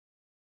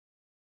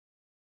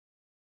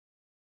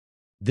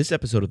This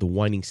episode of The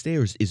Winding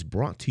Stairs is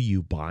brought to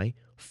you by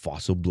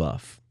Fossil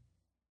Bluff.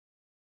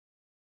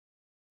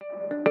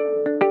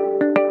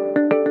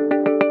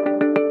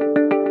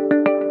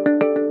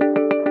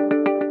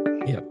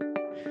 Yeah.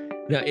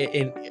 Now,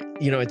 and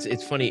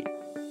it's funny.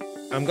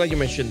 I'm glad you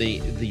mentioned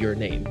the your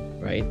name,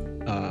 right?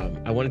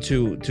 I wanted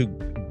to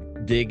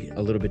dig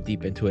a little bit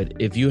deep into it.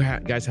 If you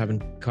guys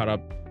haven't caught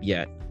up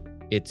yet,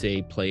 it's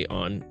a play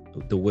on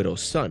the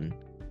widow's son.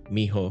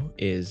 Mijo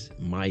is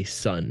my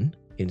son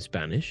in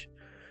Spanish.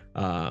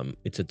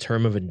 It's a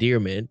term of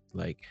endearment,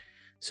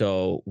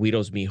 so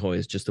widow's Mijo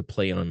is just a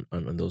play on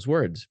those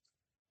words.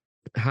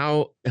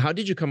 How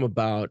did you come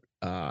about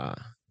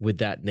with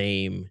that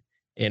name,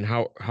 and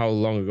how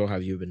long ago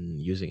have you been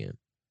using it?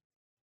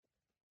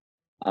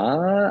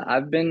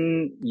 I've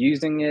been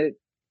using it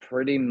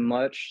pretty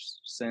much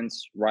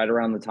since right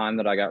around the time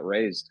that I got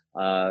raised.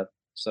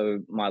 So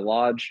my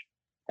lodge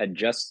had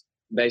just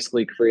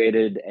basically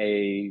created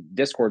a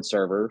Discord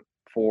server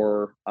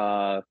for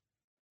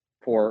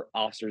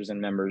officers and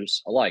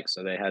members alike.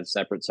 So they had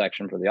separate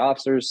section for the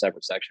officers,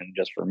 separate section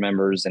just for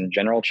members and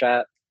general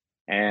chat.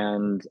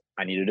 And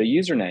I needed a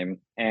username,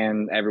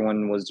 and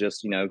everyone was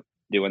just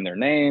doing their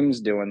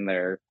names, doing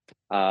their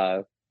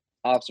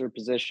officer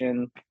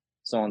position,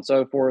 so on and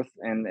so forth.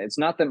 And it's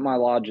not that my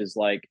lodge is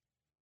like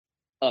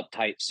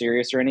uptight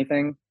serious or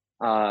anything.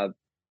 I'm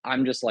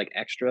just like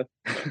extra.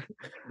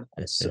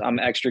 So I'm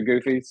extra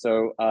goofy.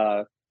 So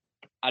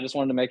I just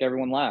wanted to make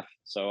everyone laugh.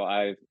 So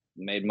I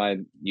made my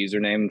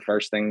username.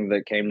 First thing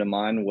that came to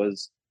mind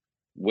was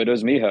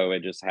Widow's Mijo.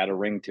 It just had a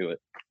ring to it.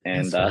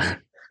 And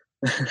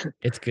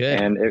It's good.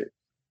 and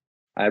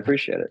I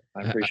appreciate it.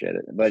 I appreciate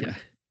it. But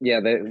yeah,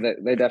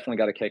 they definitely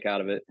got a kick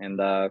out of it. And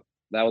that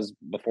was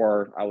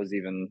before I was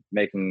even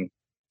making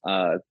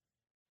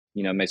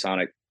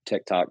Masonic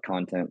TikTok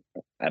content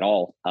at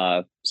all.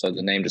 So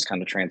the name just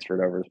kind of transferred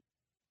over.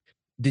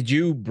 Did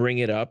you bring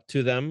it up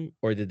to them,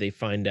 or did they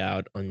find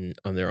out on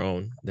their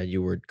own that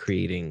you were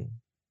creating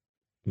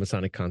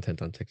Masonic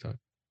content on TikTok?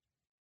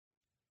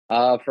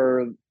 There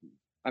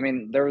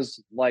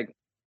was like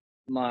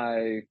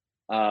my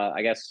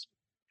I guess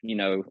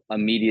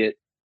immediate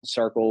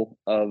circle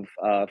of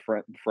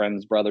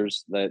friends,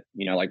 brothers that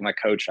like my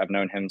coach. I've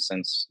known him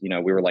since we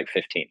were like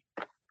 15,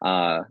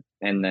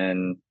 and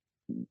then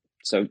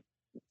so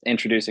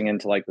introducing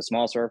into like the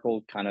small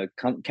circle kind of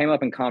came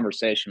up in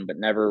conversation, but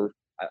never.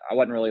 I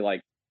wasn't really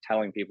like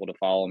telling people to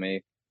follow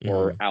me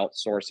or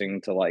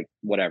outsourcing to like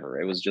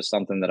whatever. It was just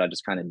something that I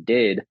just kind of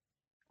did.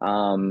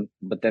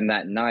 But then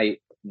that night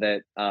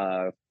that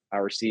I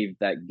received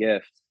that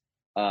gift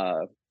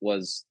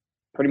was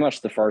pretty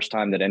much the first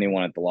time that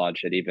anyone at the lodge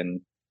had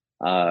even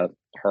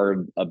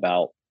heard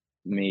about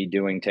me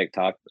doing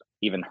TikTok,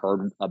 even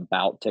heard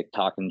about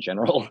TikTok in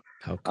general.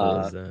 How cool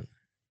is that?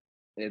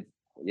 It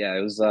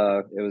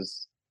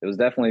was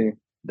definitely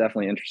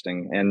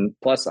interesting. And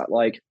plus,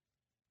 like,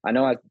 I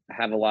know I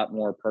have a lot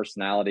more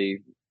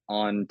personality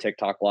on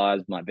TikTok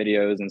lives, my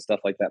videos and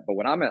stuff like that. But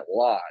when I'm at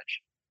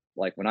lodge,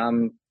 like when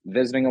I'm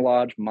visiting a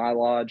lodge, my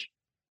lodge,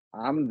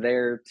 I'm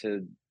there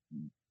to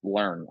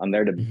learn. I'm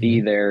there to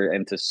be there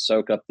and to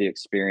soak up the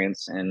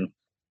experience. And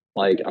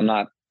like, I'm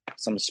not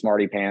some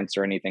smarty pants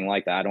or anything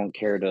like that. I don't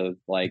care to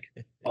like,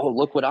 oh,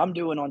 look what I'm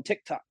doing on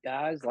TikTok,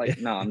 guys. Like,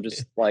 no, I'm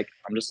just like,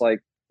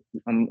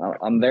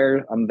 I'm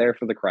there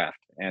for the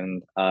craft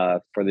and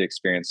for the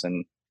experience.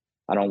 And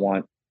I don't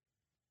want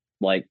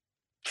like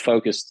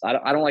focused. I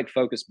don't like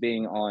focus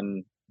being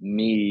on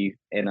me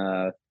in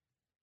a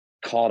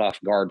caught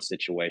off guard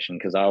situation,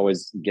 because I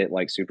always get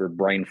like super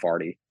brain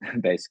farty,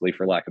 basically,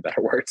 for lack of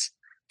better words.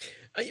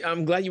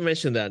 I'm glad you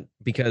mentioned that,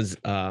 because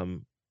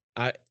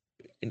I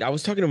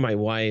was talking to my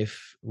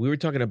wife. We were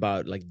talking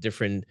about like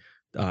different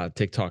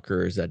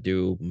TikTokers that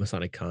do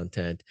Masonic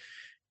content,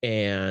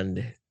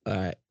 and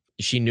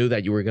she knew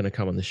that you were going to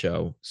come on the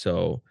show.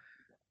 So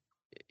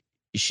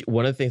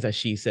one of the things that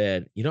she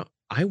said,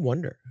 I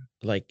wonder,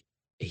 like,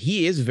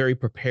 he is very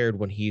prepared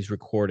when he's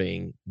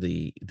recording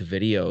the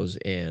videos,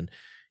 and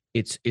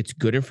it's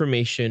good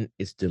information.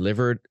 It's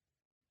delivered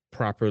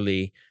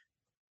properly.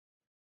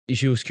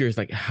 She was curious,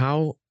 like,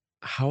 how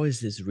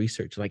is this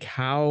research? Like,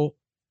 how?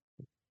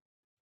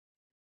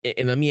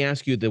 And let me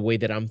ask you the way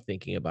that I'm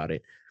thinking about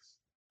it.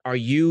 Are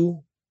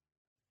you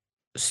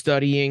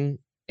studying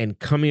and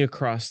coming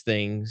across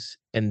things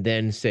and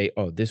then say,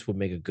 oh, this would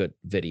make a good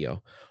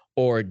video?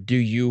 Or do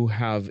you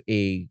have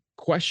a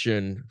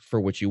question for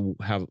which you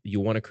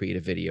want to create a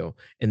video,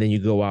 and then you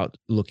go out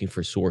looking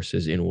for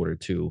sources in order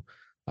to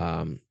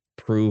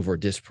prove or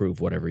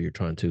disprove whatever you're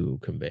trying to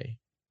convey?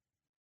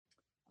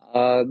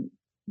 Uh,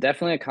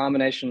 Definitely a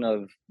combination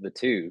of the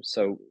two.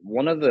 So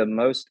one of the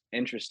most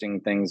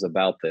interesting things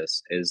about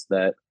this is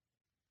that,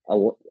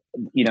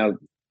 you know,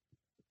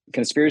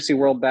 conspiracy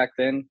world back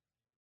then,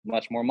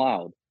 much more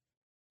mild,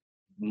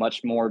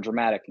 much more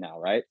dramatic now,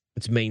 right?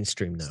 It's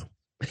mainstream now.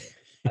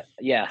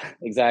 Yeah,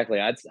 exactly.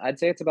 I'd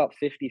say it's about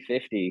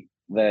 50-50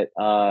 that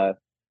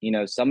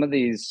some of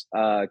these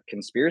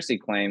conspiracy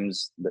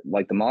claims,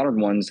 like the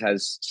modern ones,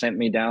 has sent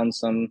me down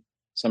some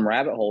some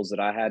rabbit holes that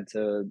I had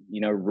to,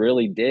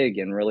 really dig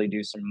and really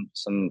do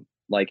some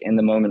like in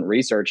the moment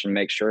research and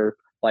make sure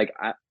like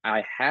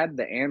I had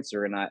the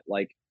answer, and I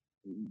like,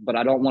 but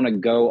I don't want to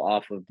go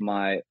off of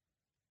my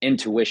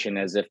intuition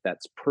as if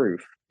that's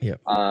proof. Yeah.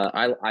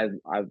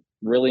 I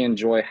really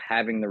enjoy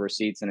having the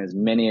receipts and as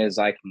many as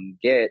I can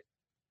get,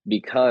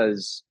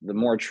 because the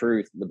more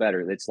truth, the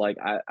better. It's like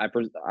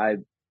I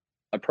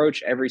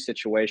approach every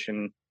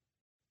situation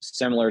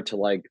similar to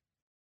like,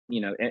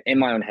 in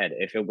my own head,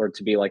 if it were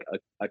to be like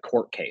a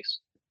court case,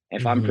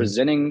 if I'm Hmm.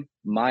 presenting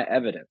my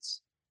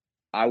evidence,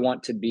 I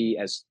want to be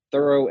as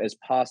thorough as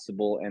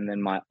possible, and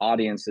then my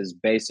audience is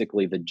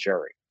basically the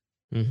jury.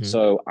 Hmm.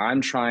 So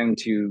I'm trying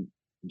to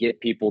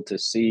get people to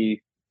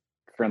see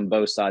from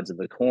both sides of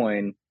the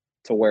coin,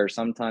 to where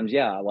sometimes,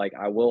 yeah, like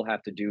I will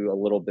have to do a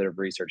little bit of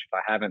research if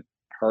I haven't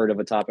heard of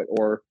a topic,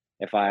 or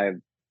if I,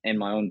 in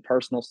my own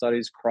personal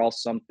studies,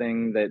 cross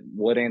something that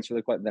would answer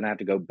the question, then I have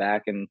to go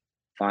back and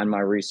find my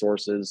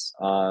resources.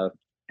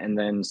 And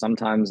then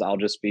sometimes I'll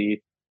just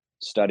be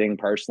studying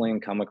personally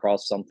and come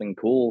across something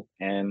cool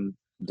and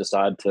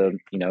decide to,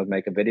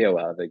 make a video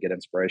out of it, get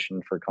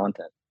inspiration for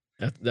content.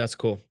 That's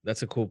cool.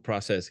 That's a cool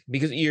process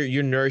because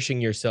you're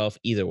nourishing yourself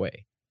either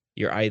way.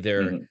 You're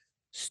either Hmm.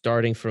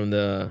 starting from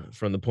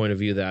the point of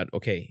view that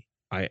okay,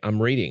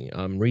 I'm reading,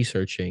 I'm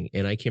researching,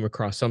 and I came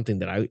across something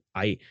that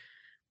I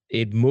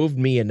it moved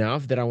me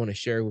enough that I want to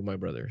share it with my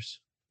brothers,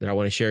 that I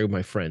want to share it with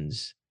my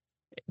friends.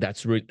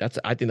 That's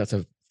I think that's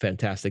a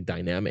fantastic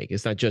dynamic.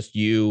 It's not just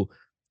you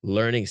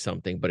learning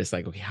something, but it's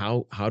like okay,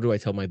 how do I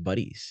tell my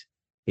buddies?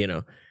 You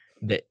know,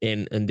 that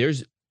and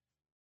there's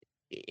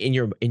in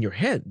your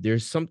head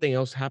there's something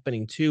else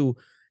happening too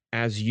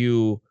as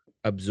you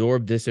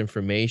absorb this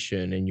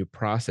information and you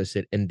process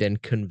it and then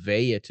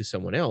convey it to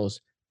someone else.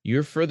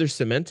 You're further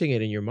cementing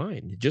it in your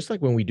mind, just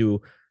like when we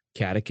do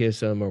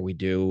catechism or we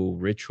do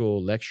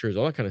ritual lectures,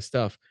 all that kind of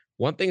stuff.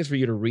 One thing is for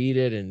you to read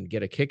it and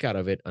get a kick out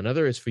of it,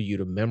 another is for you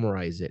to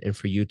memorize it and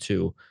for you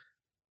to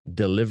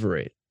deliver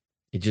it.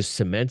 It just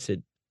cements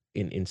it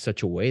in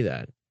such a way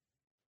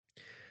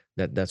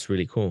that's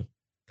really cool.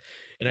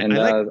 And I, And I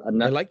like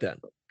I like that.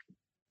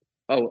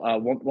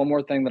 one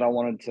more thing that I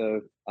wanted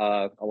to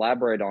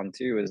elaborate on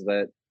too is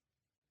that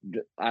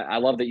I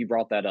love that you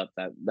brought that up,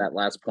 that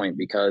last point,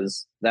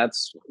 because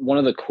that's one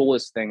of the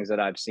coolest things that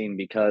I've seen.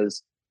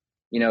 Because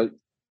you know,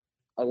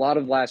 a lot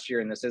of last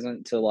year, and this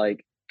isn't to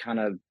like kind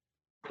of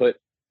put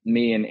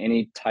me in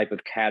any type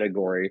of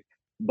category,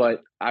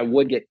 but I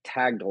would get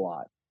tagged a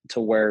lot, to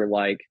where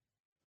like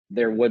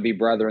there would be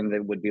brethren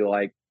that would be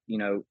like,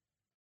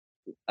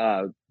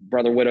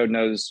 Brother Widow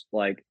knows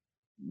like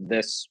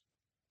this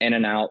in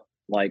and out,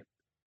 like,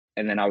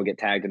 and then I would get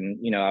tagged, and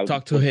I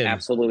Talk to would him.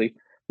 absolutely,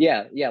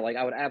 yeah, like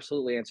I would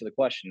absolutely answer the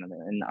question,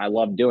 and I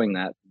love doing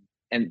that.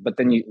 And but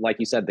then you, like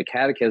you said, the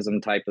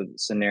catechism type of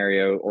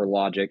scenario or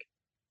logic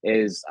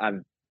is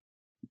I've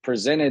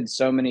presented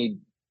so many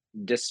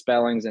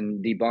dispellings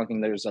and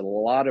debunking. There's a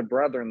lot of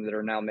brethren that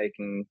are now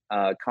making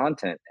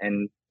content,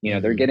 and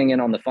they're Hmm. getting in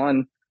on the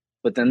fun,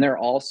 but then they're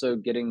also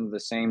getting the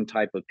same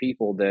type of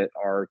people that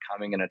are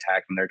coming and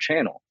attacking their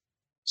channel.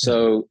 Yeah.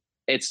 So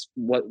it's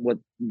what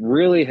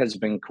really has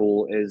been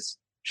cool is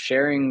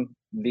sharing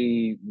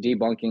the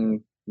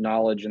debunking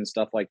knowledge and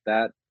stuff like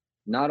that.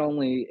 Not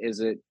only is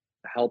it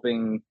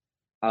helping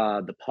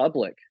the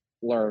public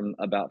learn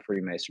about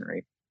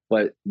Freemasonry,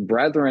 but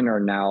brethren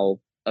are now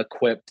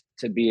equipped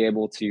to be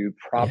able to Yeah.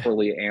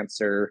 properly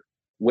answer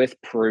with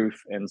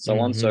proof and so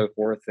on and Hmm. so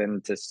forth.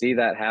 And to see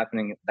that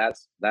happening,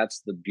 that's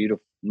the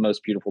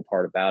most beautiful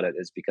part about it,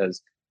 is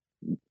because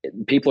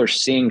people are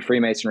seeing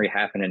Freemasonry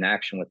happen in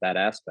action with that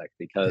aspect,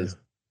 Yeah. because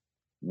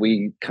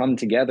we come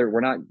together. We're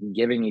not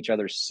giving each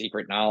other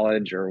secret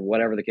knowledge or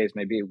whatever the case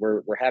may be.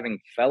 We're having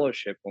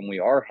fellowship when we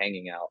are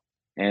hanging out,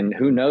 and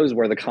who knows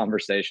where the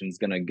conversation is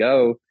going to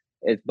go.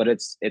 But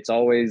it's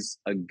always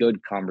a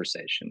good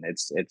conversation.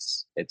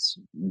 It's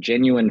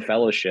genuine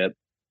fellowship,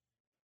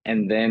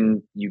 and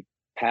then you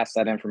pass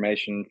that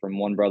information from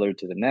one brother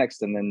to the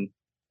next, and then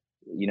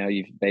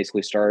you've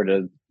basically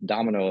started a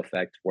domino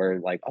effect where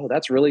like, oh,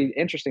 that's really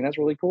interesting, that's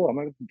really cool, I'm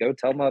gonna go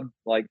tell my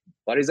like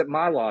buddies at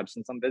my lodge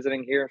since I'm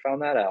visiting here and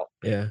found that out.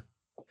 Yeah.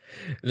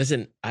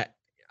 Listen,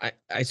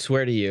 I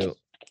swear to you,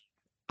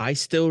 I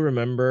still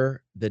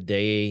remember the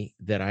day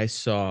that I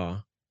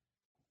saw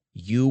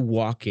you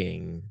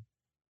walking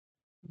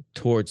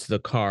towards the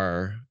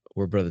car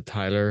where Brother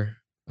Tyler,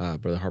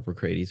 Brother Harper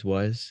Crady's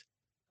was,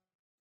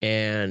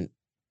 and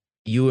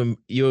you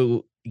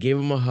gave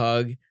him a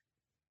hug.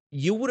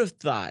 You would have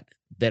thought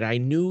that I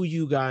knew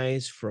you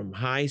guys from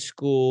high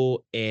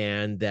school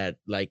and that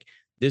like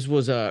this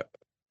was a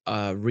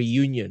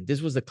reunion.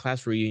 This was a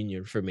class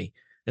reunion for me.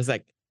 It's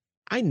like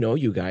I know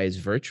you guys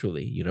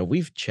virtually.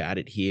 We've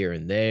chatted here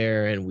and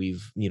there and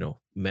we've,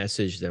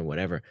 messaged and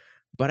whatever.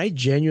 But I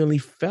genuinely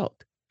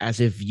felt as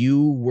if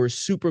you were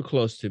super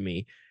close to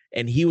me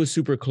and he was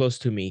super close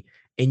to me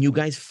and you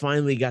guys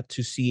finally got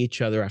to see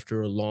each other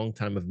after a long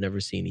time of never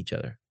seeing each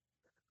other.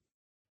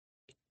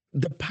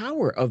 The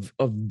power of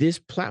this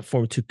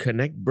platform to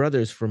connect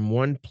brothers from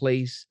one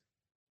place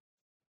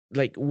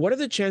like, what are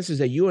the chances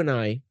that you and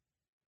I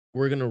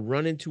we're gonna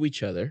run into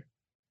each other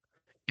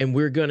and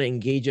we're gonna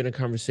engage in a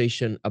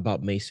conversation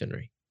about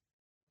masonry,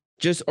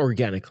 just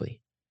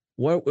organically?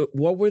 What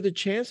were the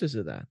chances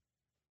of that?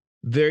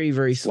 Very,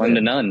 very Slim to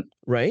slim, none.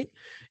 right?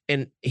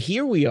 And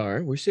here we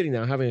are, we're sitting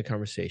down having a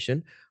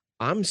conversation.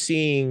 I'm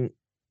seeing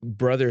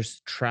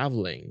brothers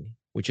traveling,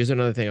 which is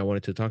another thing I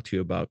wanted to talk to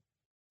you about.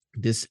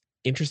 This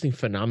interesting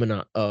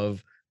phenomena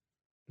of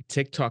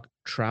TikTok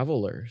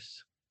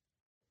travelers.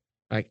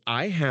 Like,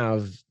 I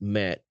have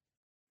met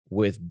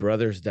with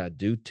brothers that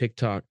do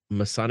TikTok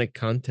Masonic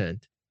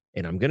content,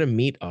 and I'm gonna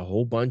meet a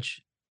whole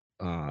bunch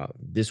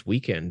this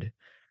weekend.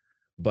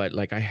 But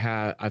like,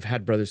 I've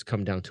had brothers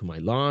come down to my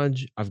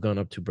lodge. I've gone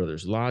up to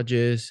brothers'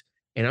 lodges,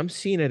 and I'm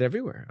seeing it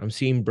everywhere. I'm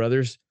seeing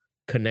brothers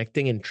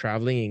connecting and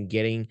traveling and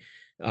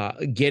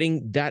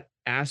getting that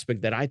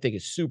aspect that I think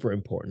is super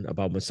important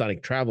about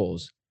Masonic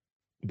travels.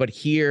 But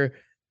here,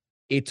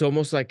 it's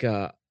almost like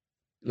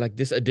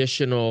this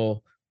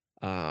additional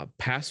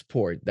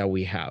passport that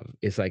we have.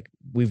 It's like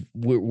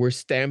we're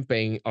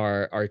stamping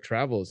our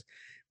travels.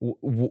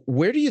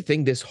 Where do you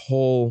think this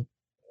whole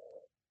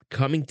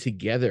coming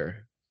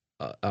together,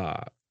 uh,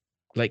 uh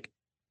like,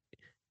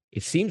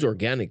 it seems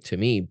organic to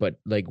me, but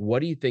like, what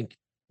do you think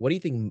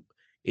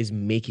is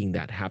making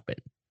that happen,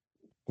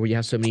 where you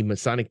have so many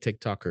Masonic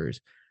TikTokers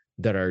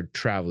that are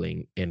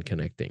traveling and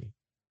connecting?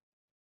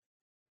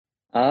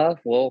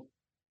 Well,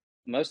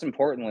 most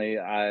importantly,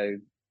 I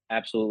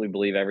absolutely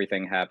believe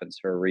everything happens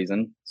for a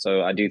reason.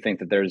 So I do think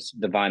that there's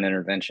divine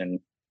intervention.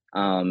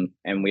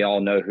 And we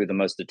all know who the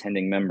most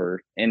attending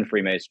member in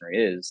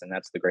Freemasonry is, and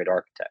that's the great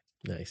architect.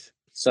 Nice.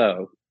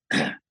 So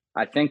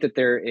I think that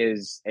there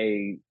is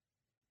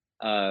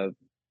uh,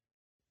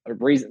 a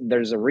reason.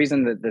 There's a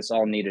reason that this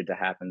all needed to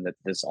happen. That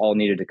this all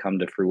needed to come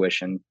to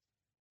fruition.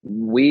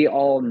 We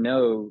all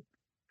know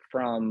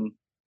from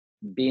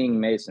being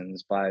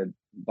Masons by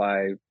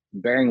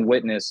bearing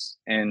witness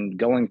and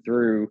going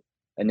through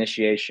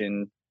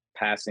initiation,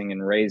 passing,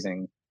 and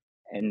raising,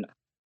 and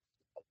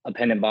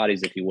appendant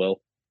bodies, if you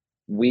will.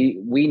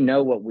 We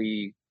know what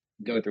we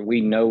go through.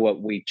 We know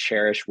what we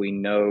cherish. We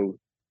know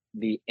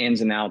the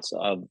ins and outs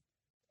of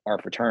our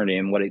fraternity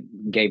and what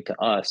it gave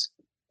to us.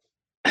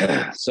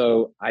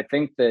 So I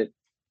think that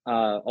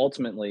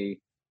ultimately,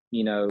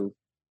 you know,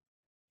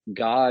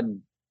 God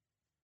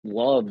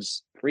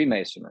loves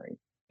Freemasonry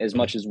as Mm.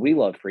 much as we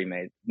love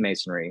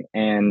Freemasonry,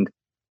 and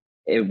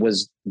it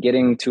was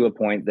getting to a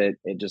point that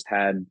it just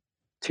had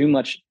too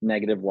much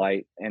negative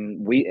light,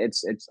 and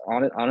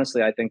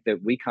honestly, I think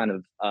that we kind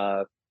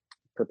of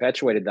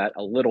perpetuated that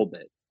a little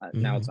bit.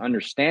 Now it's Mhm.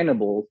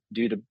 understandable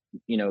due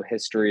to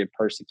history of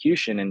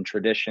persecution and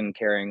tradition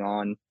carrying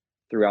on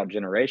throughout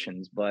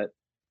generations, but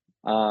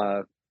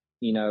uh,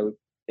 you know,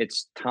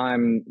 it's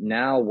time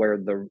now where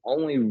the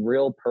only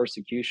real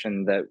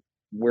persecution that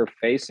we're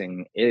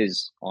facing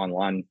is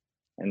online,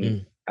 and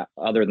Mm.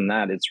 other than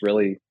that, it's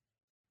really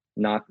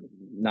not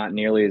not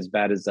nearly as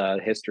bad as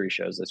history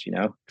shows us.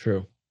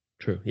 True.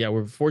 True. Yeah,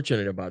 we're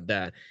fortunate about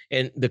that.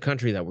 And the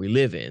country that we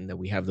live in, that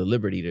we have the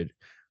liberty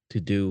to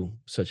do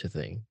such a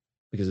thing.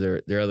 Because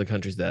there are other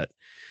countries that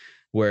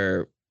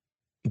where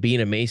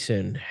being a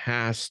Mason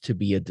has to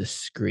be a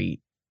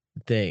discreet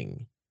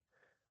thing.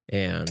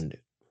 And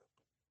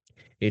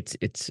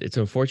it's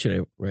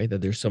unfortunate, right,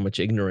 that there's so much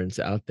ignorance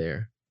out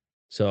there.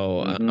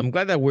 So Hmm. I'm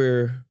glad that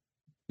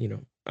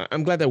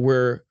I'm glad that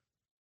we're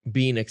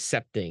being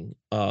accepting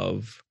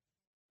of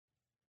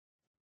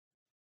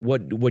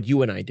what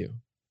you and I do.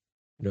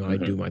 I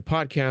Hmm. do my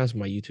podcast,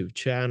 my YouTube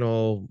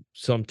channel,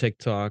 some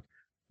TikTok.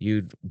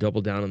 You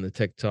double down on the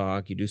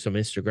TikTok. You do some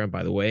Instagram,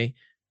 by the way.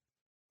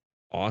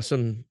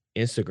 Awesome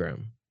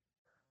Instagram.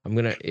 I'm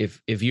gonna,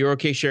 if you're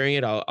okay sharing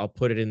it, I'll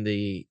put it in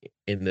the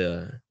in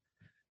the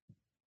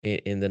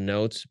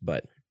notes.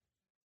 But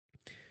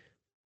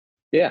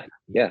Yeah,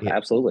 yeah, it,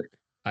 absolutely.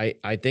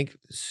 I think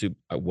super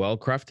well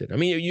crafted. I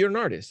mean, you're an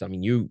artist. I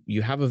mean,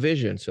 you have a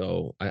vision,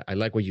 so I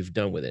like what you've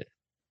done with it.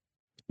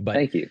 But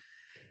Thank you.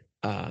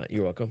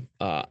 you're welcome.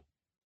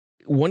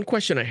 One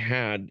question I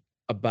had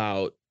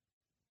about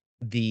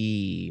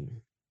the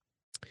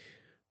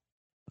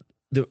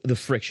the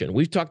friction.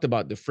 We've talked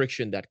about the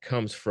friction that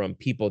comes from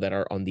people that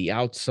are on the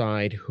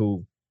outside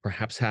who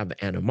perhaps have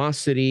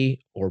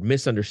animosity or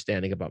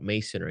misunderstanding about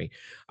masonry.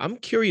 I'm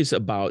curious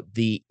about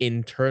the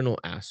internal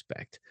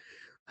aspect.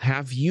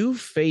 Have you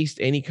faced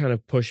any kind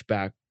of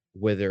pushback,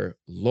 whether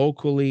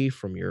locally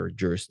from your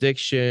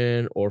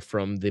jurisdiction or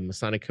from the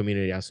Masonic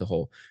community as a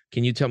whole?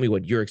 Can you tell me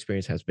what your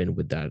experience has been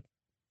with that,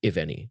 if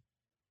any?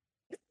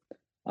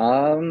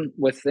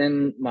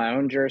 Within my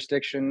own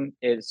jurisdiction,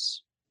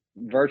 it's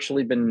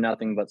virtually been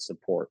nothing but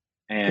support,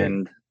 Good.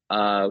 and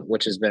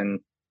which has been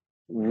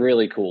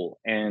really cool.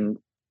 And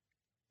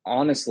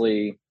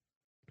honestly,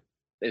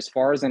 as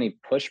far as any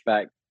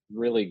pushback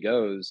really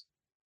goes,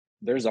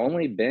 there's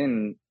only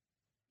been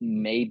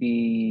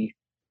maybe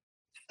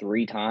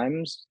 3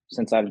 times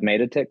since I've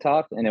made a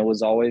TikTok, and it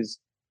was always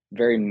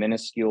very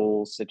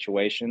minuscule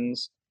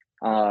situations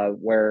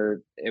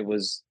where it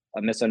was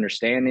a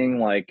misunderstanding,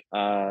 like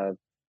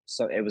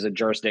so it was a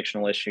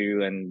jurisdictional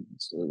issue, and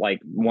like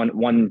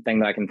one thing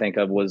that I can think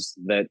of was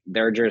that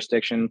their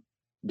jurisdiction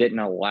didn't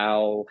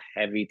allow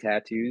heavy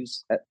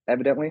tattoos,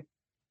 evidently,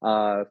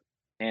 uh,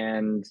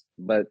 and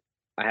but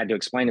I had to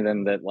explain to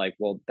them that, like,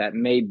 well, that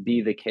may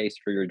be the case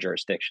for your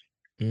jurisdiction,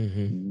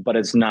 Hmm. but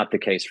it's not the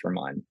case for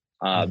mine.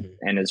 Hmm.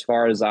 And as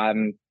far as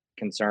I'm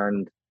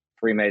concerned,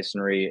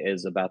 Freemasonry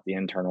is about the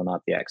internal,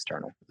 not the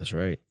external. That's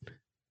right.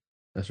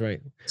 That's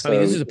right. I mean,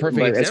 this So, is a perfect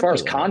but example of that. as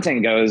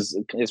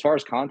far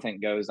as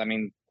content goes, I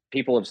mean,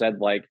 people have said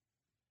like,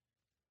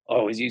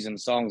 "Oh, he's using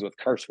songs with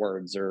curse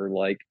words," or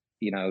like,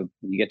 you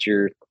get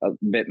your a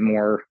bit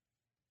more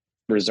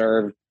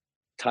reserved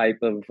type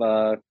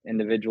of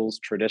individuals,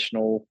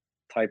 traditional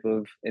type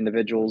of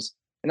individuals,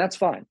 and that's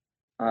fine.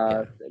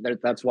 Uh, Yeah.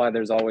 that's why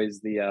there's always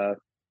the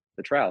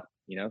trial.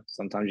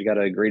 Sometimes you got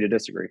to agree to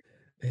disagree.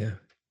 Yeah.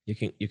 You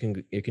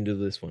can do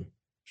this one.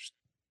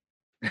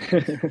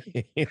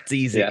 It's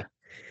easy. Yeah,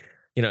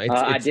 It's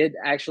I it's did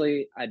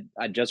actually.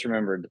 I just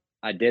remembered.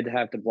 I did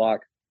have to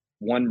block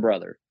one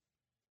brother.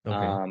 okay.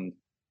 Um,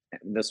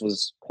 this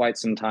was quite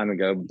some time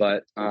ago,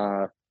 but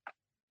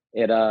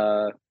it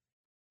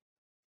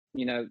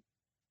you know,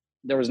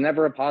 there was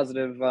never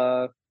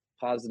a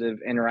positive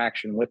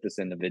interaction with this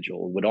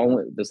individual. Would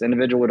only This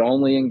individual would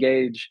only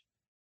engage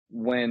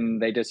when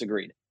they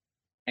disagreed,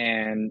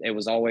 and it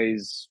was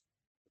always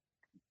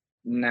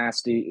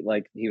nasty.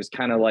 Like, he was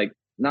kind of like,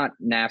 not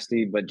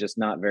nasty, but just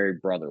not very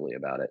brotherly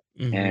about it.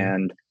 Hmm.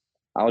 And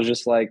I was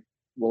just like,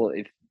 well,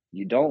 if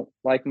you don't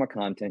like my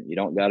content, you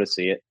don't got to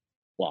see it.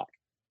 Block.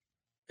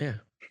 Yeah.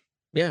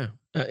 Yeah.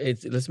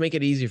 It's let's make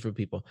it easier for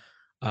people.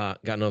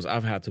 God knows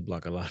I've had to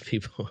block a lot of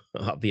people.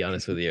 I'll be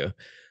honest with you.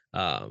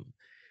 Um,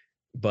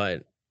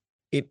 but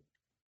it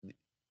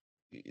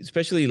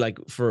especially like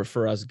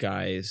for us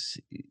guys,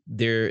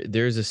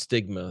 there's a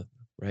stigma,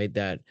 right?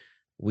 That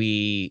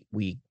we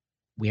we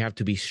we have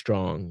to be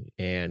strong,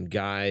 and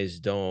guys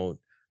don't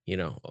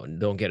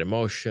get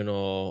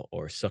emotional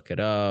or suck it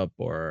up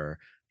or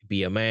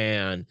be a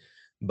man.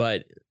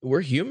 But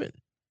we're human.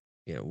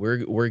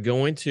 We're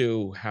going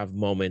to have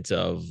moments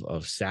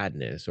of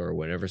sadness, or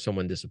whenever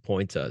someone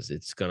disappoints us,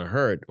 it's gonna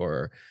hurt,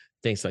 or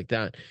things like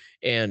that.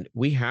 And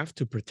we have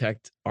to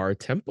protect our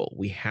temple.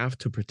 We have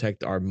to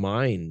protect our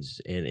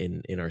minds and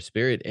in our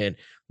spirit. And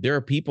there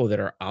are people that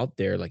are out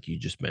there, like you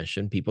just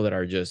mentioned, people that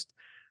are just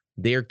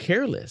they're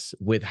careless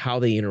with how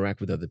they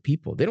interact with other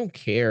people. They don't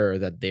care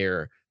that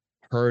they're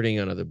hurting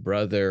another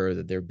brother, or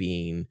that they're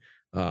being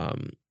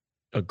um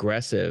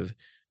aggressive.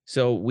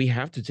 So we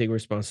have to take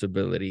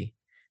responsibility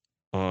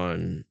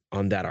on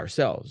that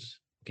ourselves.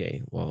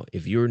 Okay, well,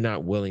 if you're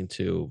not willing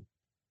to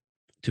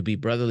be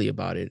brotherly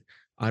about it,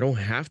 I don't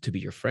have to be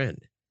your friend.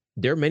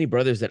 There are many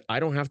brothers that I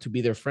don't have to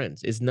be their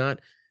friends. It's not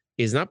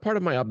part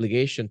of my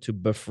obligation to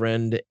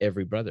befriend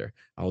every brother.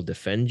 I'll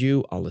defend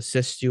you, I'll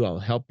assist you, I'll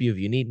help you if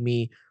you need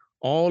me,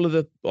 all of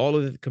the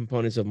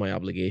components of my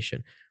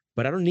obligation.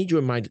 But I don't need you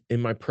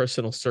in my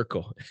personal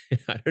circle.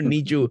 I don't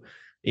need you,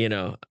 you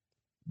know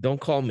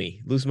don't call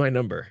me, lose my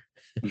number.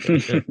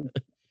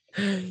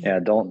 Yeah,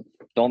 don't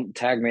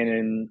tag me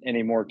in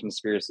any more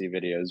conspiracy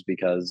videos,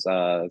 because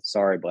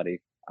sorry,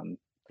 buddy. Um,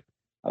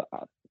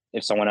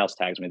 if someone else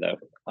tags me though,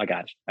 I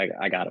got you.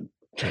 I got him.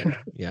 Yeah,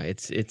 yeah,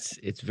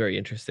 it's very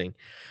interesting.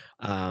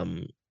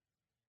 Um,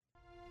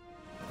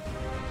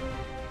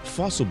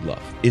 Fossil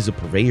Bluff is a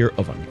purveyor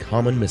of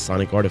uncommon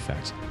Masonic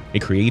artifacts, a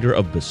creator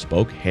of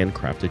bespoke,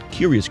 handcrafted,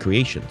 curious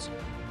creations.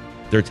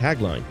 Their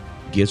tagline,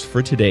 "Gifts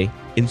for today,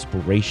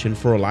 inspiration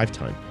for a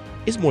lifetime,"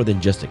 is more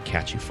than just a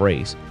catchy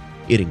phrase.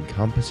 It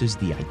encompasses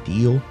the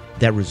ideal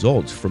that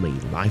results from a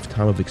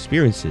lifetime of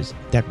experiences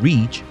that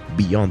reach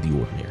beyond the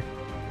ordinary.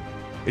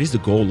 It is the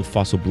goal of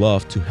Fossil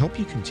Bluff to help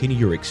you continue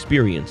your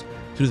experience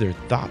through their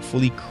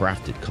thoughtfully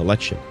crafted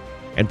collection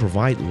and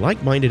provide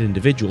like-minded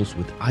individuals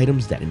with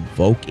items that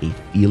invoke a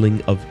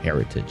feeling of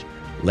heritage,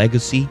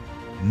 legacy,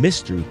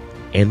 mystery,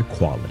 and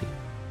quality.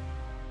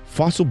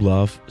 Fossil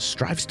Bluff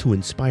strives to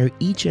inspire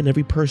each and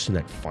every person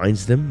that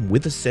finds them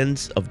with a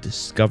sense of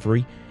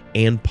discovery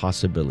and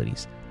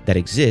possibilities that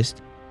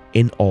exist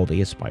in all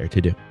they aspire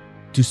to do.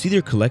 To see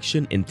their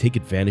collection and take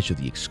advantage of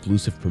the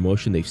exclusive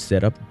promotion they've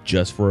set up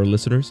just for our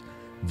listeners,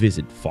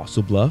 visit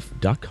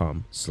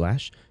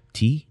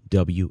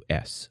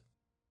fossilbluff.com/TWS.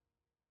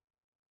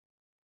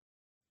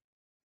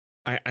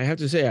 I have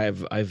to say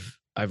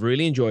I've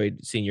really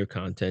enjoyed seeing your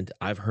content.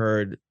 I've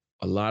heard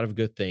a lot of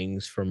good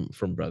things from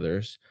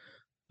brothers.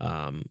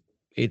 Um,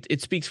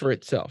 it speaks for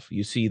itself.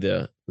 You see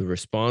the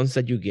response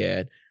that you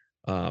get.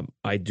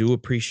 I do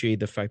appreciate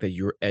the fact that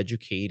you're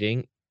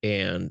educating,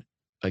 and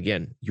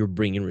again, you're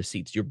bringing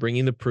receipts. You're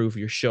bringing the proof.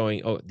 You're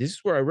showing, oh, this is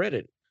where I read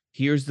it.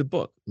 Here's the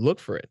book. Look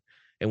for it.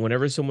 And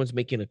whenever someone's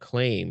making a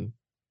claim,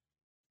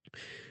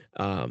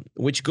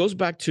 which goes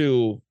back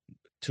to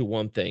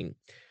one thing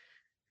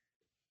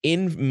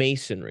in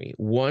masonry,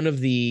 one of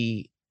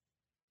the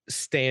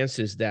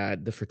stances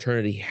that the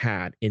fraternity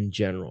had in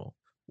general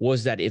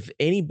was that if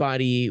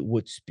anybody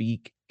would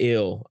speak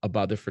ill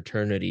about the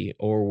fraternity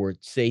or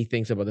would say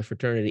things about the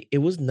fraternity, it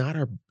was not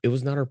our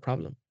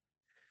problem.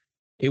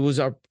 It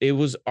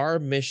was our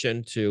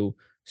mission to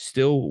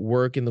still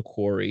work in the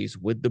quarries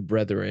with the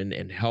brethren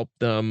and help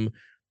them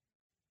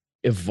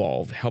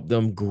evolve, help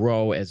them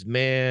grow as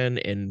man,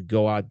 and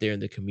go out there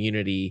in the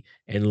community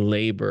and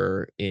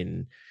labor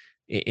in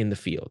the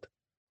field.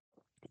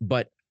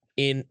 But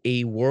in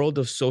a world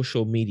of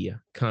social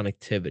media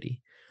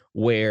connectivity,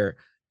 where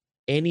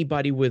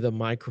anybody with a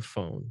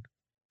microphone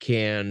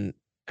can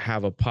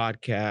have a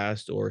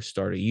podcast or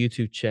start a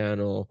YouTube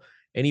channel,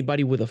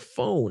 anybody with a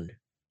phone,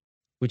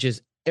 which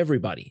is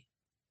everybody,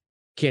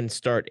 can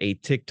start a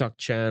TikTok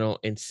channel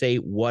and say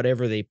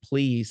whatever they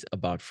please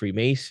about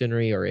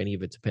Freemasonry or any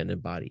of its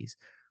dependent bodies.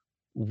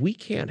 We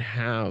can't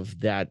have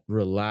that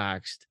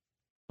relaxed,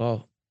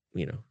 well,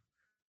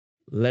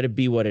 let it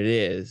be what it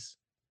is.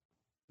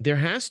 There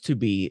has to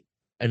be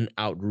an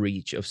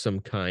outreach of some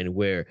kind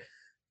where,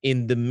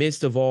 in the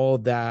midst of all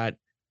that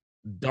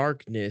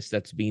darkness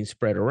that's being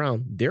spread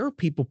around, there are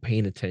people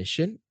paying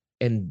attention,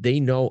 and they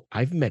know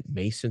I've met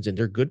Masons and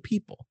they're good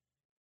people.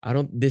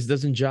 This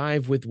doesn't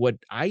jive with what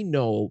I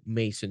know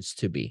Masons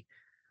to be.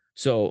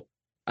 So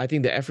I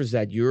think the efforts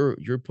that you're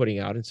putting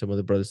out, and some of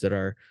the brothers that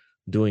are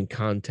doing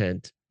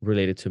content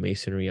related to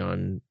Masonry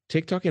on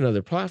TikTok and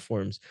other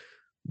platforms,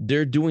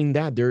 they're doing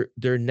that.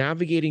 They're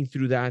navigating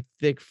through that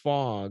thick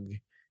fog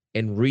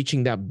and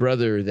reaching that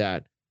brother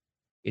that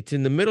it's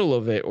in the middle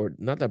of it, or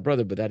not that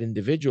brother, but that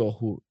individual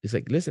who is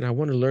like, listen, I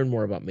want to learn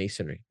more about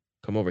Masonry.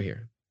 Come over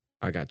here.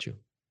 I got you.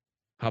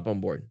 Hop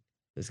on board.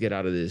 Let's get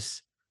out of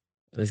this.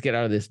 Let's get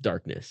out of this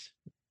darkness.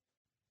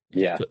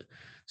 Yeah.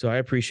 So I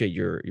appreciate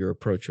your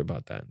approach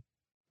about that.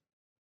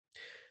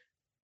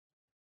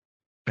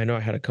 I know I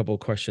had a couple of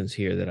questions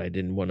here that I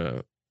didn't want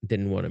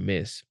to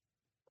miss.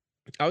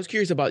 I was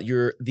curious about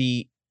your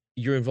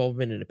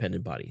involvement in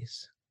independent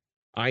bodies.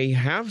 I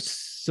have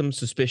some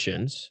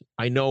suspicions.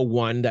 I know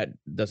one that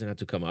doesn't have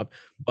to come up,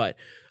 but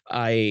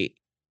I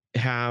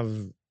have,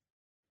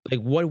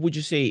 like, what would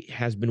you say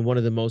has been one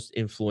of the most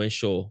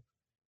influential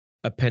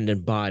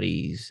appendant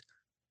bodies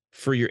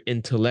for your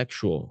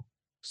intellectual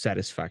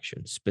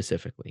satisfaction,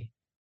 specifically,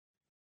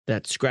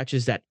 that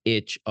scratches that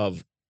itch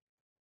of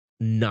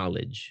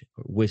knowledge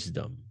or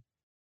wisdom?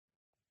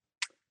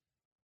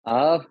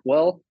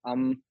 Well,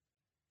 I'm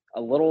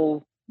a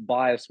little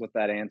biased with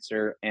that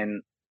answer,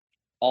 and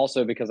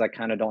also because I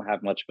kind of don't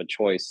have much of a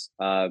choice.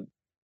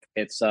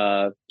 It's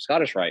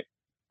Scottish Rite.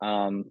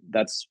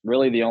 That's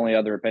really the only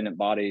other appendant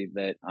body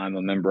that I'm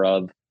a member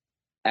of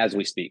as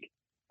we speak.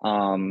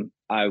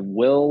 I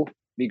will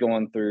be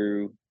going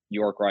through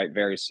York Rite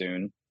very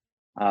soon.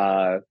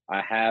 I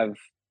have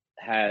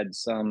had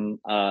some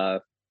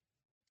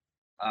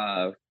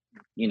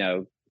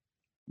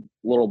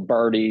little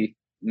birdie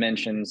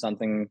mention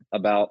something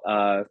about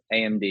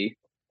AMD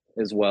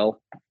as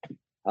well.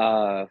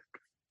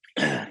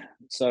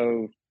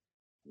 So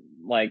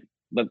like,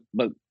 but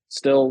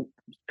still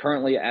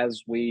currently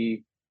as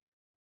we,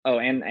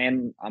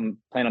 and I'm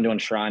planning on doing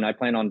Shrine. I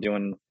plan on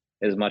doing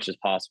as much as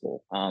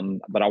possible.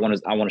 But I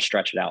want to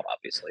stretch it out,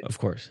 obviously. Of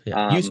course.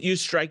 Yeah. You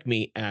strike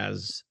me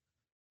as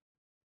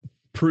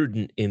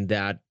prudent in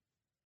that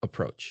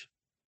approach.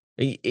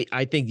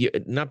 I think you're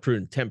not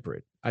prudent,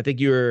 temperate. I think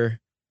you're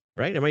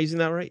right. Am I using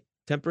that right?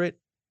 Temperate?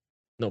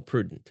 No,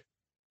 prudent.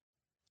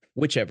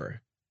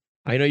 Whichever.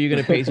 I know you're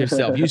going to pace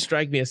yourself. You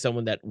strike me as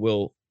someone that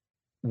will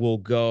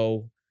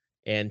go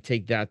and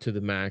take that to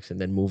the max and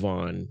then move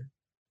on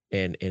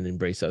and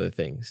embrace other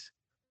things.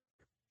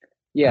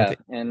 Yeah.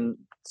 And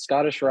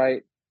Scottish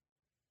Rite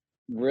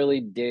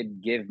really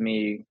did give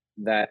me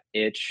that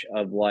itch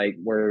of like,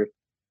 where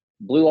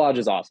Blue Lodge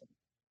is awesome.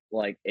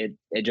 Like it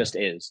just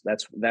is.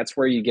 That's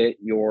where you get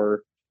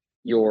your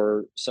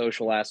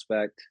social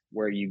aspect,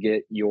 where you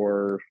get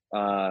your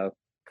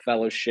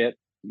fellowship,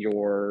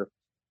 your,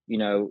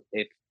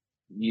 if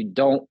you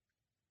don't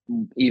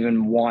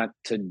even want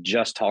to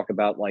just talk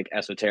about like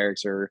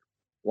esoterics or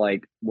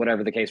like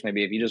whatever the case may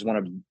be, if you just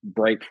want to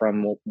break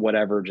from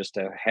whatever, just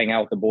to hang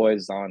out with the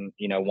boys on,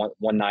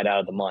 one night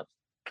out of the month,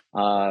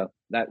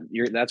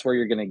 that's where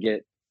you're going to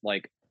get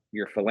like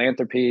your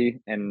philanthropy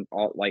and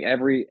all, like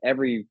every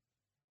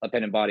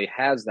appendant body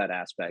has that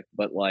aspect,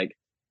 but like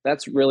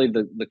that's really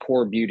the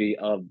core beauty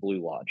of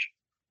Blue Lodge.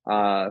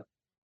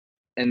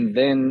 And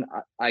then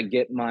I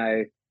get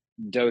my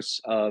dose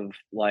of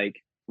like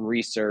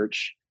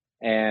research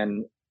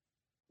and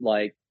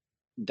like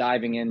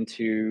diving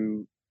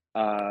into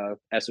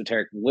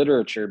esoteric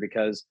literature,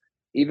 because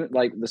even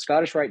like the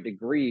Scottish Rite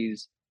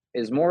degrees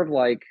is more of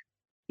like,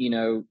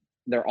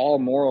 they're all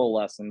moral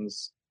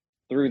lessons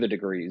through the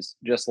degrees,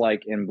 just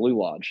like in Blue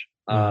Lodge.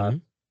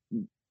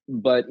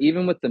 But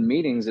even with the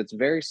meetings, it's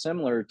very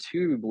similar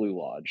to Blue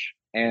Lodge.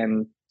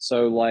 And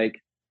so like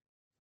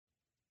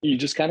you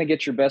just kind of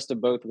get your best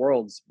of both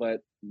worlds.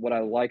 But what I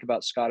like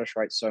about Scottish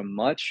Rite so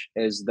much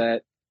is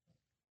that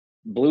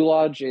Blue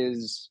Lodge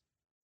is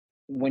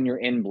when you're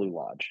in Blue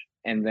Lodge,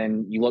 and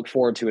then you look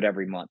forward to it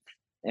every month.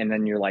 And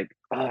then you're like,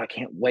 oh, I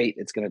can't wait.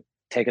 It's going to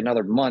take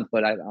another month,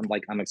 but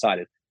I'm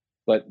excited.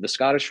 But the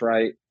Scottish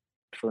Rite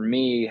for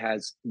me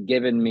has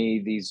given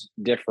me these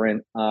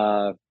different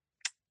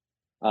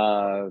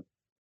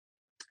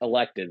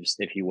electives,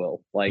 if you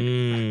will, like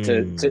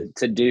Mm.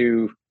 to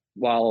do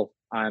while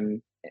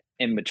I'm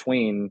in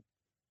between,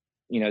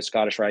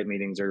 Scottish Rite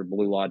meetings or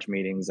Blue Lodge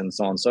meetings and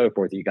so on and so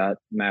forth. You got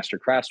Master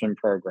Craftsman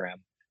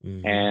program,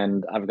 Hmm.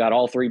 and I've got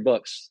all 3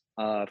 books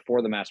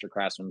for the Master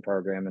Craftsman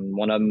program, and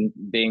one of them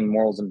being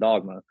Morals and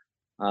Dogma.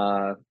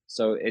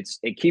 So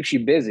it keeps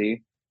you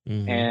busy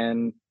Hmm.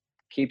 and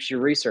keeps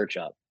your research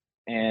up.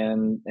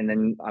 And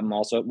then I'm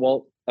also,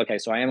 well, okay,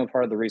 so I am a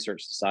part of the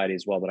research society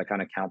as well, but I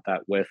kind of count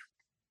that with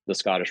the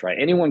Scottish Rite.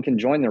 Anyone can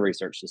join the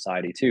research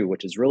society too,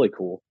 which is really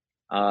cool.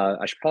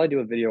 I should probably do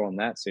a video on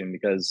that soon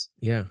because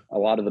Yeah. a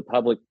lot of the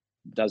public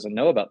doesn't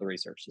know about the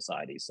research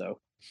society. So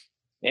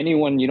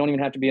anyone, you don't even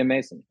have to be a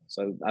Mason.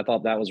 So I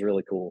thought that was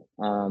really cool.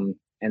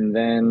 And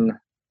then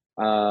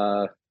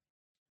uh,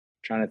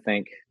 trying to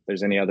think if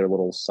there's any other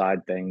little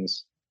side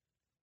things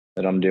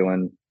that I'm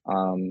doing.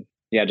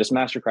 Yeah, just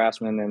Master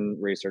Craftsman and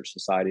Research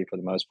Society for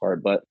the most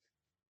part. But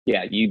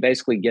yeah, you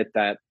basically get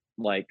that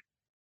like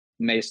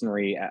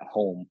masonry at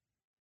home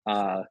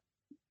uh,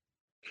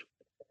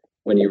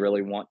 when you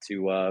really want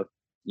to,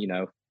 you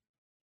know,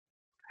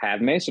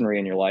 have masonry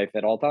in your life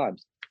at all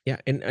times. Yeah.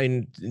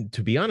 And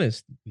to be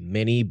honest,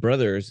 many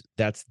brothers,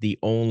 that's the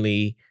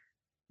only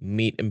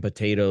meat and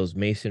potatoes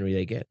masonry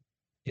they get,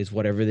 is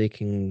whatever they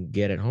can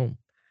get at home.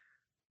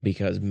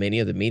 Because many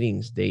of the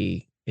meetings,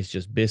 it's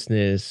just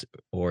business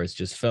or it's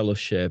just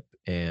fellowship,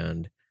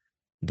 and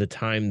the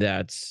time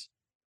that's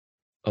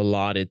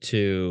allotted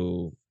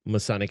to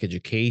Masonic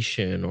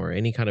education or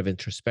any kind of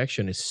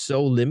introspection is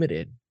so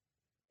limited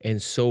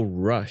and so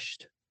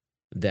rushed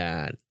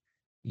that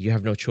you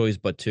have no choice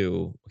but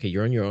to, okay,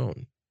 you're on your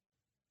own.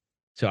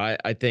 So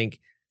I think,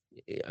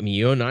 I mean,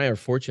 you and I are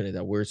fortunate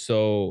that we're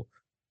so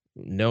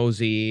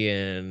nosy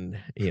and,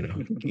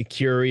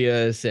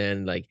 curious,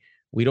 and like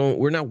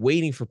we're not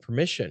waiting for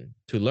permission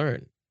to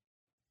learn.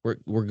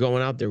 We're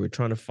going out there, we're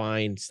trying to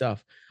find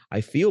stuff.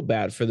 I feel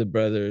bad for the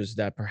brothers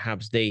that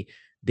perhaps they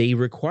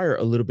require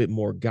a little bit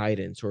more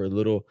guidance, or a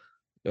little,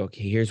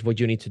 okay, here's what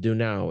you need to do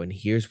now, and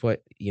here's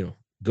what,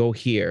 go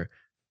here.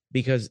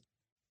 Because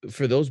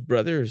for those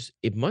brothers,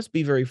 it must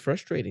be very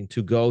frustrating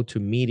to go to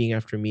meeting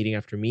after meeting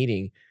after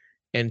meeting,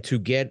 and to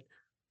get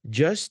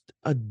just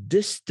a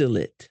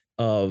distillate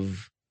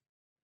of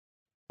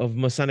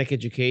Masonic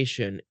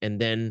education, and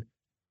then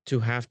to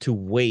have to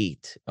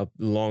wait a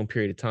long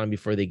period of time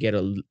before they get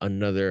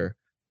another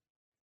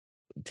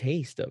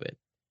taste of it.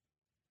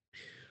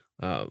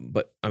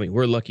 But I mean,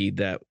 we're lucky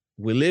that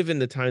we live in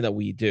the time that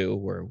we do,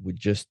 where with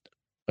just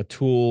a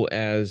tool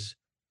as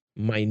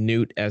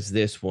minute as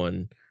this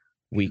one,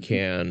 we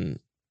can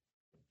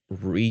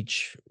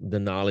reach the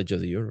knowledge of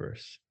the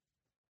universe.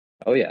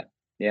 Oh yeah,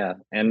 yeah.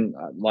 And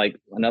like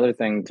another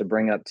thing to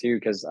bring up too,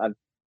 because I've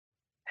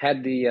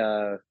had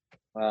the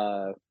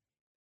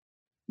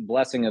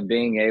blessing of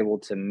being able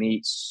to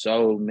meet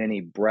so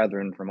many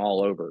brethren from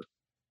all over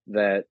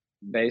that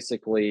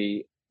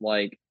basically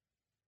like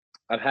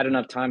I've had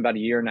enough time, about a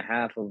year and a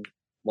half of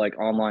like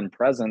online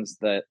presence,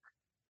 that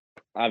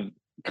I've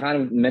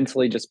kind of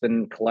mentally just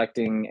been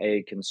collecting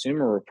a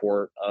consumer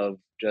report of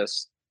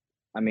just,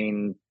 I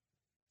mean,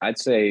 I'd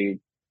say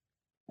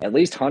at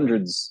least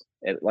hundreds,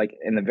 like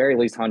in the very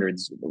least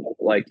hundreds,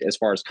 like as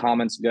far as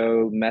comments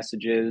go,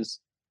 messages,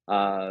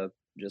 uh,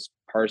 just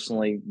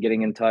personally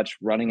getting in touch,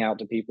 running out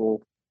to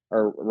people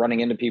or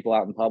running into people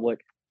out in public.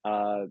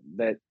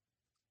 That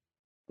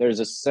there's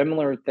a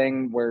similar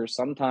thing where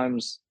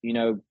sometimes,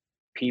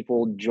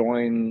 people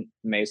join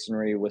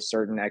masonry with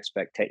certain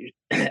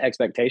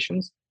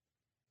expectations,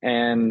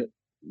 and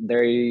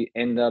they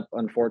end up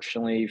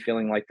unfortunately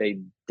feeling like they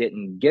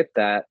didn't get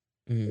that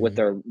with Mhm.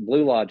 their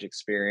Blue Lodge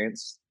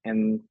experience.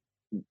 And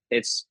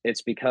it's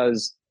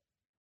because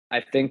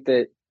I think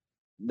that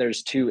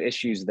there's 2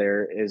 issues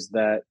there, is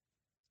that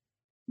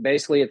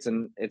basically it's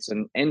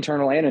an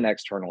internal and an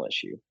external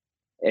issue,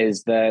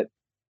 is that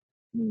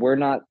we're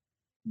not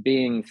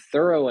being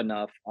thorough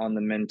enough on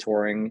the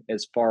mentoring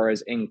as far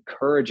as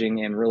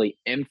encouraging and really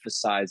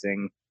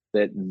emphasizing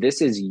that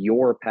this is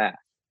your path.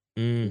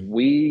 Mm.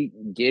 We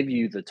give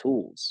you the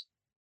tools,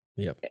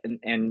 Yep.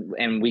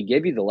 and we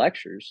give you the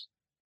lectures,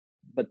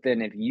 but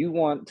then if you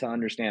want to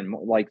understand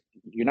like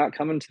you're not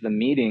coming to the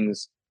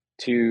meetings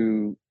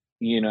to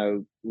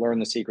learn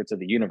the secrets of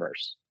the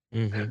universe.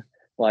 Mhm.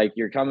 Like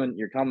you're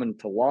coming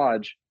to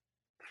lodge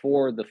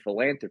for the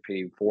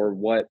philanthropy, for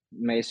what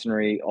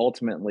masonry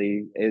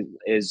ultimately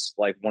is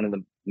like one of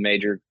the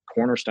major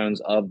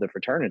cornerstones of the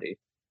fraternity.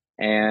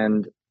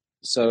 And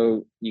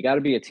so you got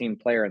to be a team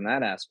player in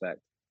that aspect.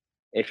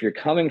 If you're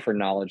coming for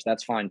knowledge,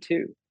 that's fine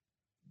too,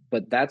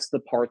 but that's the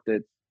part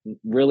that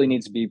really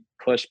needs to be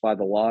pushed by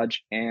the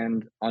lodge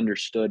and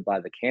understood by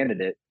the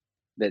candidate,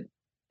 that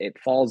it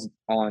falls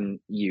on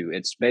you.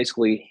 It's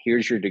basically,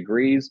 here's your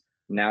degrees,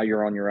 now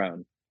you're on your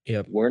own.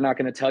 Yep. We're not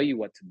going to tell you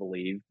what to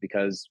believe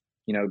because,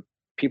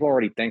 people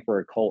already think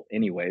we're a cult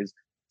anyways.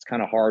 It's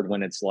kind of hard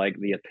when it's like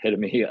the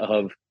epitome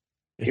of,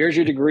 here's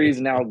your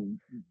degrees, now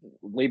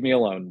leave me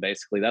alone.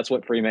 Basically, that's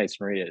what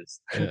Freemasonry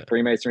is. Yeah.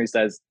 Freemasonry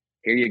says,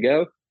 here you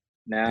go.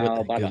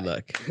 Now, bye Good bye.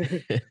 luck.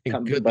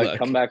 Come, Good but luck.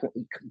 come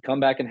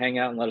back and hang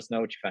out and let us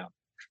know what you found.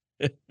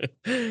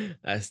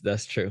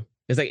 That's true.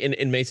 It's like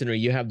in masonry,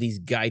 you have these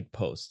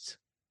guideposts.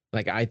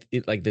 Like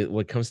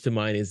what comes to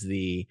mind is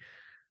the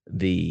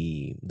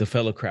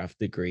fellowcraft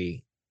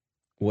degree,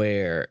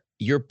 where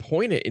you're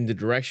pointed in the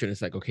direction.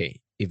 It's like, okay,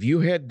 if you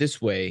head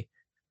this way,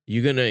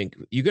 you're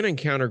gonna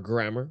encounter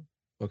grammar,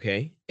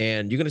 okay,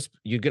 and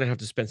you're gonna have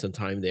to spend some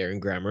time there in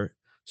grammar,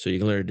 so you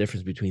can learn the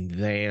difference between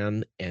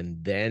than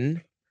and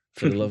then,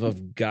 for the love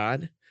of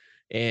God,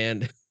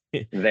 and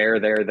There.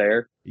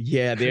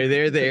 yeah,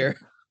 there.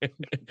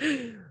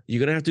 You're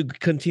gonna have to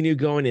continue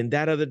going in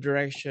that other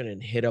direction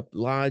and hit up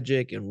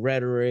logic and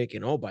rhetoric.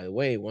 And oh, by the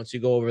way, once you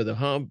go over the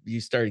hump, you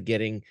start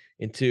getting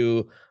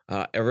into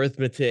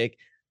arithmetic.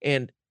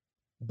 And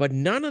but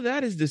none of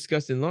that is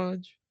discussed in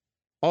Lodge.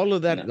 All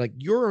of that, No. like,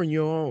 you're on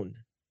your own.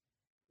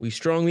 We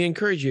strongly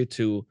encourage you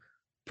to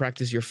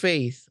practice your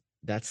faith.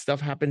 That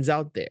stuff happens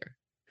out there,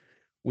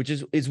 which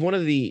is one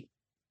of the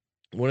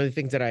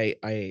things that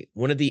I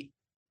one of the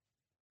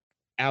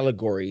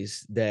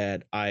allegories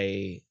that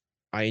I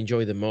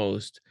enjoy the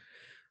most,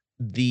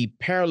 the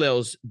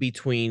parallels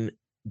between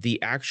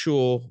the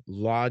actual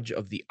lodge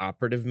of the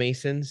operative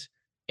Masons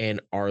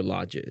and our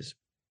lodges.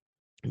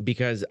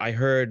 Because I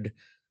heard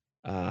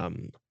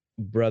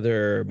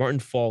brother Martin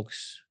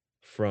Falks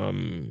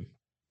from,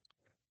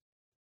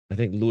 I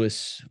think,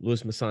 Lewis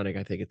Masonic,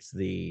 I think it's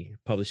the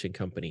publishing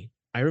company.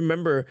 I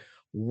remember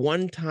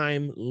one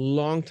time,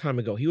 long time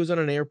ago, he was on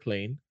an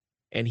airplane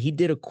and he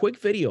did a quick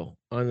video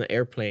on the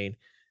airplane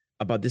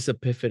about this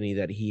epiphany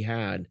that he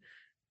had,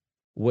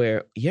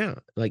 where, yeah,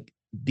 like,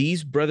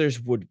 these brothers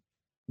would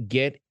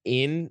get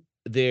in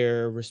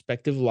their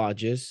respective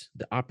lodges,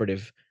 the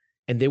operative,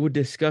 and they would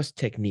discuss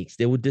techniques.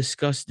 They would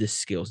discuss the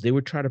skills. They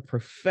would try to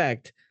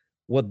perfect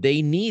what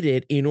they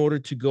needed in order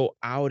to go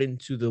out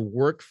into the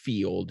work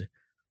field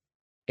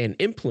and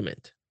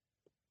implement.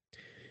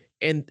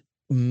 And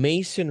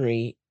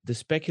masonry, the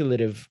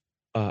speculative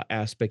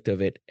aspect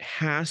of it,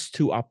 has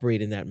to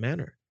operate in that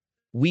manner.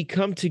 We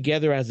come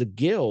together as a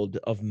guild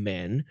of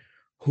men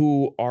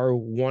who are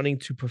wanting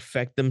to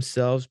perfect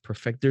themselves,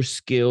 perfect their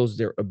skills,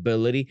 their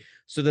ability,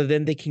 so that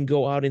then they can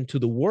go out into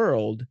the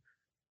world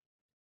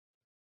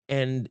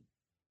and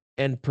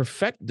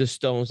perfect the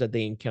stones that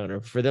they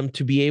encounter, for them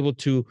to be able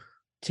to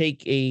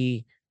take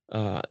a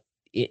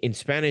in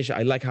Spanish,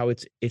 I like how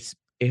it's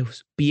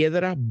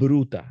piedra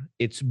bruta.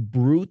 It's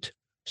brute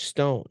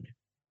stone.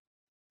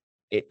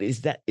 It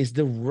is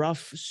the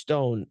rough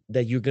stone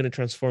that you're going to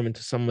transform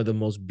into some of the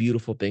most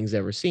beautiful things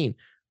ever seen.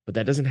 But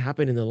that doesn't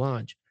happen in the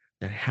lodge.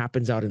 That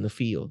happens out in the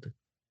field.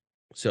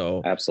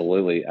 So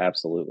Absolutely.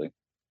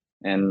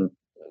 And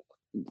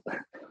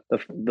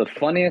the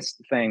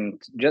funniest thing,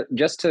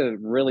 just to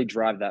really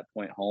drive that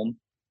point home,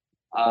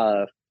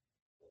 uh,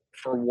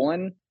 for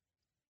one,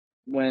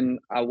 when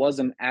I was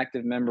an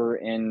active member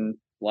in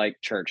like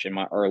church in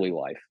my early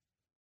life,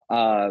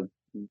 uh,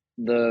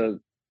 the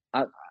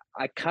I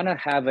I kind of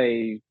have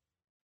a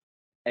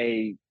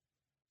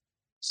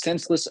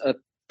senseless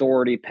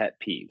authority pet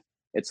peeve.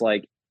 It's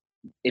like,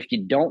 if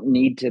you don't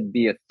need to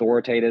be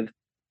authoritative,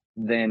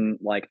 then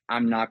like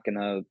I'm not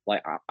gonna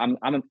like I'm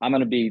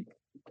gonna be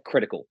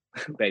critical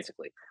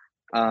basically.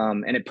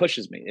 And it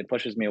pushes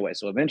me away.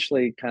 So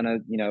eventually, kind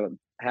of,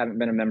 haven't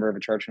been a member of a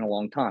church in a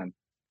long time.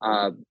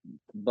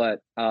 But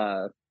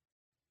I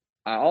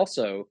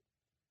also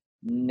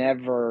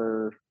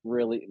never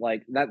really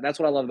like that. That's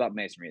what I love about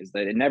masonry, is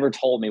that it never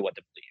told me what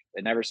to believe.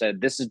 It never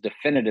said this is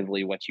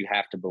definitively what you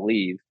have to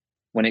believe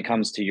when it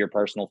comes to your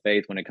personal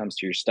faith, when it comes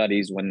to your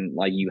studies, when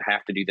like you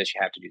have to do this,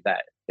 you have to do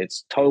that.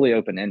 It's totally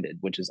open-ended,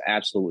 which is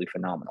absolutely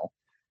phenomenal.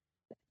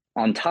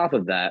 On top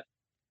of that,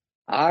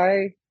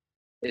 I,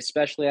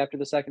 especially after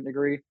the second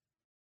degree,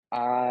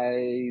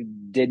 I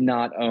did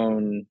not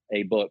own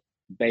a book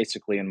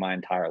basically in my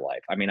entire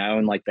life. I mean, I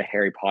owned like the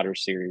Harry Potter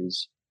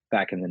series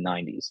back in the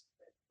 90s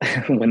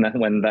when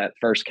that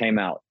first came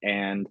out.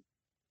 And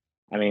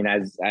I mean,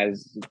 as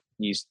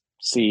you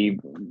see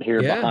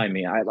here yeah, behind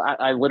me,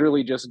 I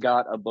literally just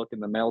got a book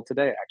in the mail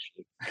today,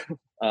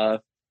 actually.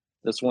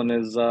 This one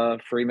is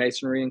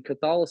Freemasonry and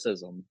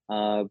Catholicism,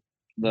 the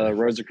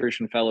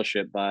Rosicrucian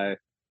Fellowship by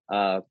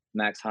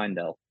Max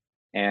Heindel.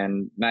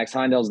 And Max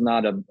Heindel's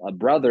not a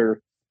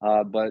brother,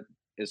 but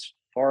as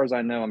far as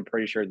I know, I'm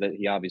pretty sure that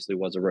he obviously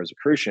was a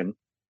Rosicrucian.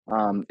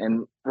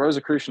 And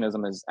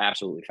Rosicrucianism is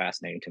absolutely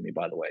fascinating to me,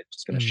 by the way.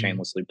 Just going to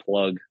shamelessly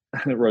plug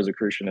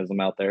Rosicrucianism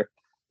out there.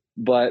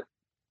 But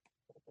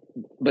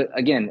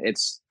again,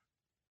 it's,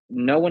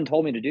 no one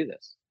told me to do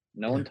this.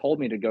 No one told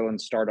me to go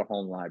and start a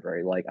home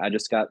library. Like, I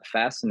just got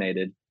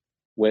fascinated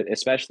with,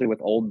 especially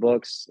with old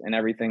books and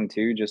everything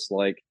too. Just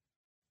like,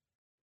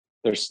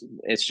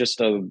 it's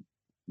just a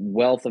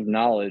wealth of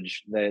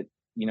knowledge that,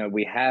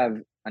 we have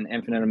an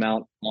infinite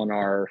amount on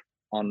our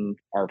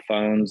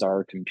phones,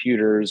 our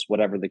computers,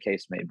 whatever the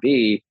case may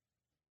be.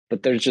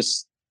 But there's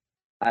just,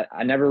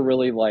 I never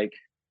really like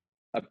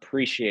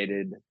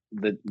appreciated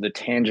the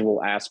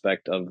tangible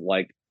aspect of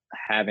like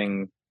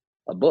having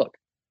a book.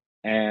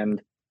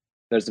 And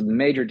there's a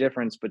major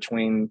difference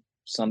between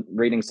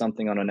reading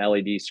something on an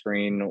LED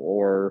screen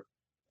or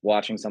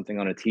watching something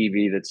on a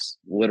TV that's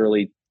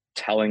literally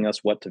telling us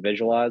what to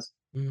visualize.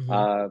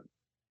 Mm-hmm.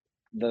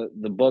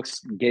 The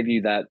books give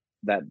you that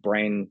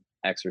brain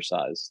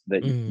exercise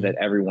that Mm-hmm.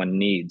 everyone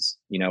needs.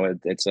 You know,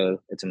 it's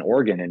an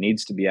organ. It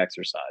needs to be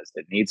exercised.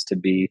 It needs to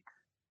be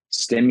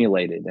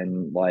stimulated,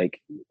 and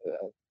like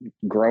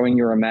growing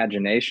your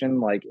imagination,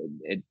 like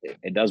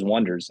it does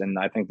wonders. And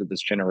I think that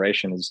this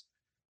generation is,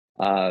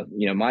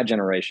 you know, my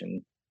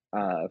generation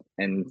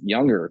and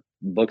younger,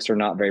 books are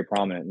not very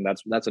prominent, and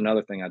that's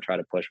another thing I try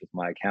to push with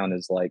my account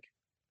is like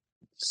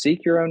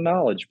seek your own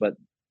knowledge, but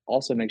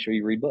also make sure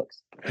you read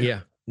books.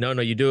 Yeah. No,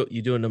 no, you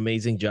do an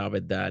amazing job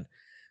at that.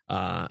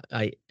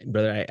 I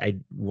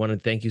want to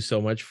thank you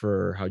so much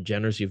for how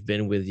generous you've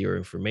been with your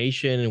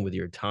information and with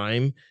your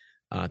time.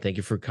 Thank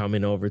you for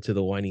coming over to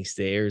the Winding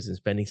Stairs and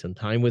spending some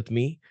time with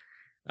me.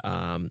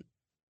 Um,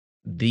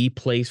 the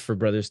place for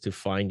brothers to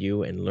find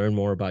you and learn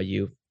more about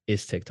you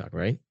is TikTok,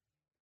 right?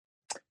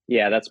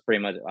 Yeah, that's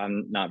pretty much.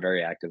 I'm not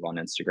very active on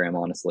Instagram,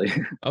 honestly.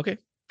 Okay,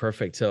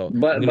 perfect. So I'm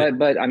but gonna. but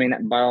but I mean,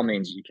 by all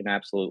means, you can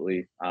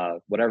absolutely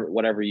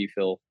whatever you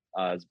feel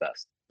is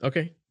best.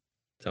 Okay,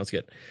 sounds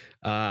good.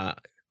 Uh,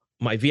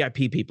 my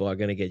VIP people are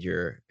gonna get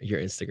your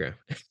Instagram.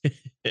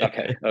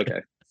 Okay,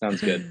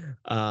 sounds good.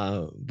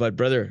 But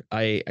brother,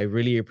 I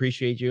really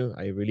appreciate you.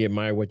 I really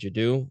admire what you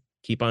do.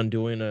 Keep on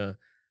doing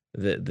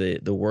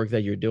the work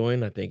that you're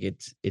doing. I think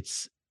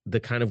it's the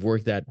kind of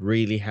work that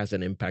really has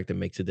an impact and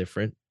makes a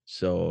difference.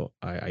 So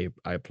I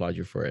applaud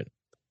you for it.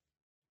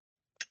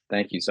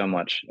 Thank you so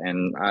much,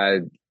 and I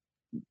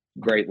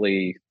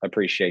greatly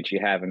appreciate you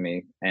having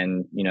me,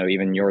 and you know,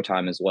 even your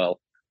time as well.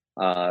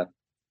 Uh,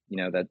 you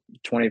know, that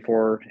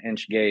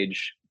 24-inch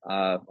gauge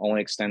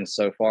only extends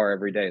so far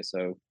every day.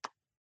 So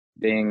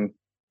being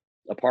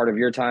a part of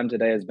your time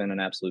today has been an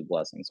absolute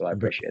blessing. So I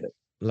Br- appreciate it.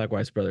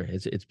 Likewise, brother.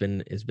 It's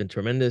been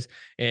tremendous.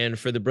 And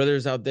for the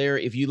brothers out there,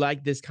 if you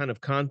like this kind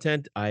of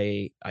content,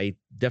 I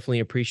definitely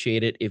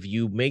appreciate it. If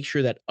you make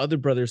sure that other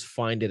brothers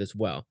find it as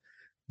well.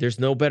 There's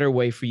no better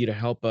way for you to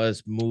help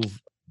us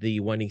move the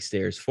Winding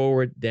Stairs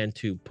forward than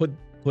to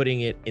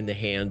putting it in the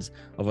hands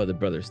of other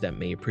brothers that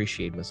may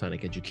appreciate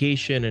Masonic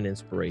education and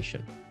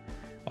inspiration.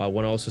 I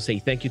want to also say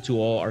thank you to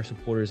all our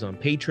supporters on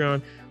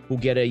Patreon who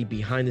get a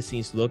behind the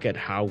scenes look at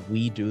how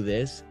we do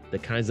this, the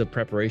kinds of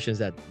preparations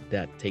that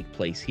take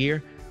place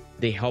here.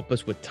 They help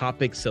us with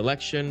topic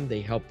selection. They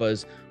help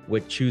us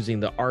with choosing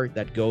the art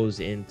that goes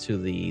into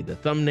the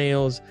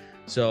thumbnails.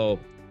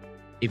 So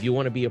if you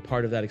want to be a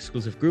part of that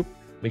exclusive group,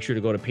 make sure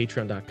to go to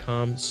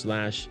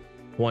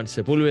patreon.com/Juan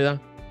Sepulveda.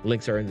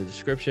 Links are in the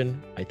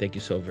description. I thank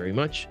you so very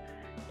much.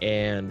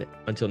 And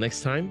until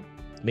next time,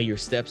 may your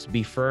steps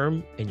be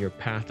firm and your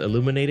path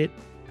illuminated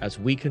as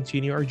we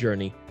continue our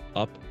journey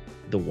up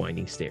the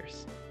Winding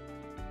Stairs.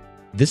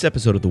 This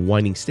episode of The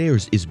Winding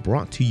Stairs is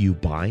brought to you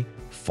by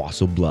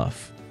Fossil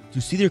Bluff.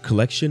 To see their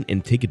collection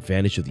and take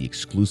advantage of the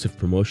exclusive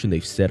promotion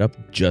they've set up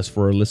just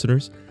for our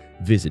listeners,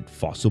 visit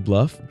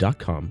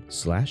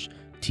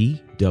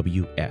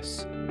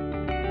fossilbluff.com/TWS.